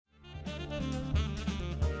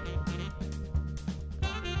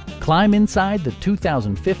Climb inside the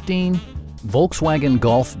 2015 Volkswagen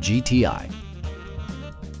Golf GTI.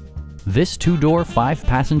 This two-door,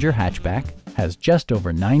 five-passenger hatchback has just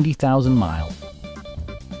over 90,000 miles.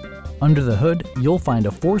 Under the hood, you'll find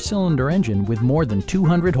a four-cylinder engine with more than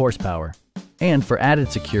 200 horsepower. And for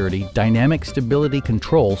added security, dynamic stability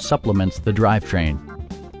control supplements the drivetrain.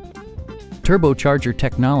 Turbocharger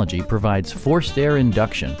technology provides forced air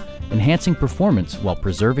induction, enhancing performance while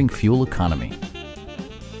preserving fuel economy.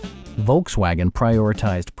 Volkswagen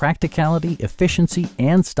prioritized practicality, efficiency,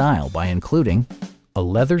 and style by including a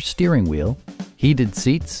leather steering wheel, heated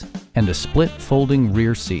seats, and a split folding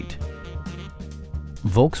rear seat.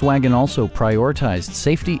 Volkswagen also prioritized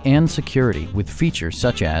safety and security with features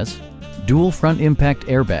such as dual front impact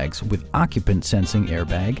airbags with occupant sensing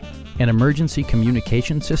airbag, an emergency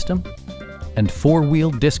communication system, and four-wheel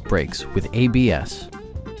disc brakes with ABS.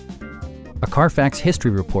 A Carfax history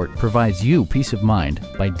report provides you peace of mind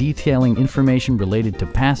by detailing information related to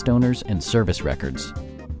past owners and service records.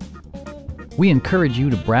 We encourage you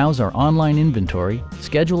to browse our online inventory,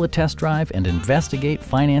 schedule a test drive, and investigate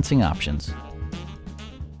financing options.